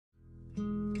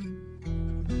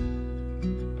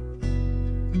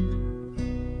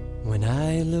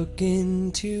I look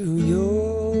into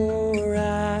your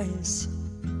eyes,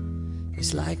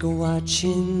 it's like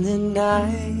watching the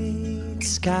night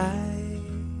sky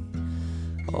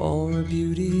or a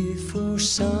beautiful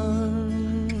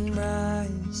sunrise.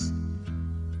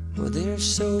 Well, there's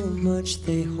so much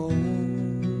they hold,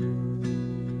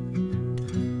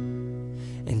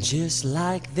 and just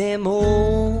like them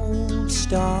old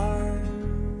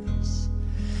stars,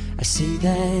 I see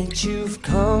that you've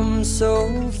come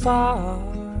so far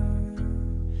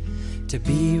to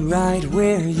be right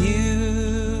where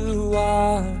you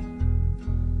are.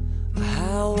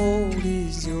 How old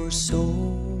is your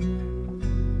soul?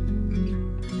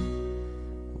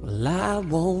 Well, I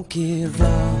won't give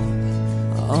up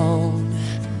on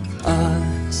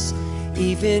us,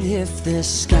 even if the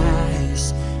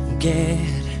skies get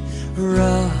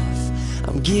rough.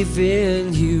 I'm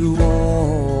giving you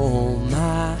all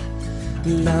my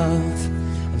love.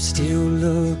 I'm still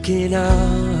looking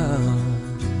up,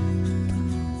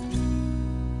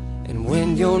 and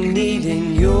when you're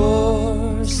needing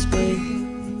your space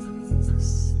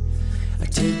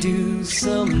to do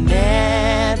some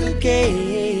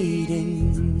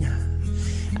navigating,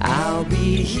 I'll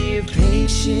be here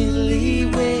patiently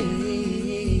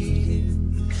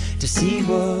waiting to see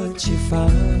what you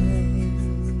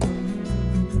find.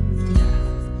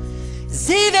 'Cause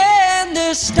even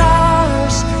the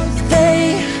stars,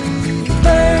 they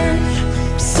burn,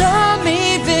 some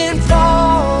even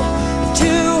fall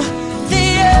to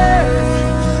the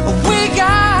earth. We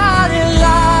got a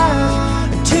lot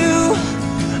to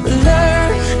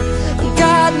learn.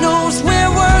 God knows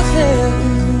we're worth it.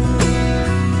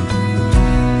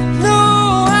 No,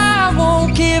 I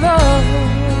won't give up.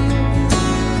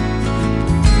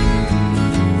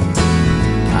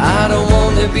 I don't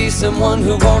want to be someone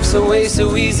who walks away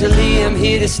so easily. I'm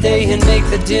here to stay and make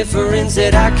the difference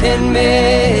that I can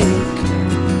make.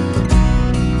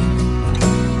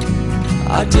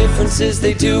 Our differences,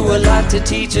 they do a lot to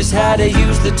teach us how to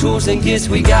use the tools and gifts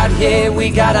we got here. We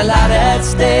got a lot at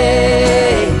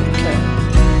stake,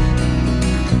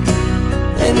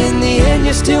 and in the end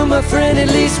you're still my friend. At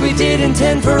least we did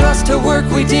intend for us to work.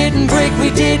 We didn't break, we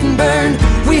didn't burn.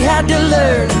 We had to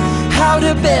learn how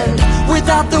to bend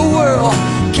without the world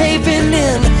caving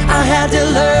in. I had to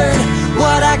learn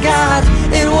what I got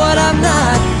and what I'm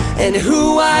not, and who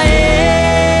I am.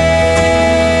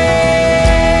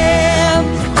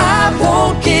 I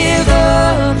won't give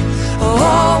up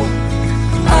on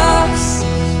us,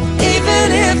 even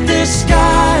if the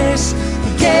skies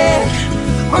get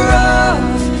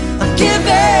rough. I'm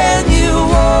giving you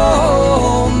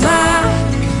all my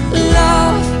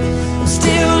love. I'm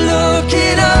still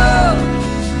looking up,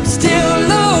 still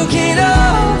looking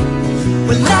up.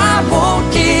 Well, I won't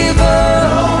give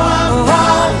up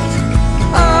on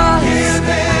us.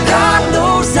 God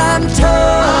knows I'm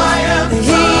tough.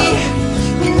 He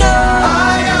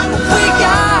knows we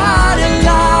got a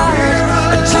lot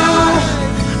to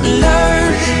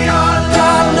learn.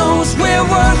 God knows we're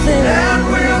worth it.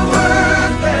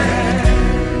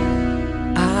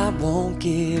 I won't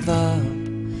give up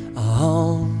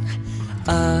on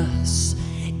us,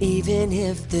 even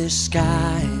if the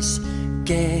skies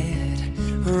get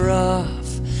rough.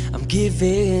 I'm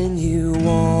giving you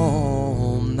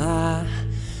all my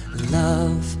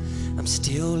love. I'm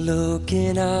still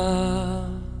looking up.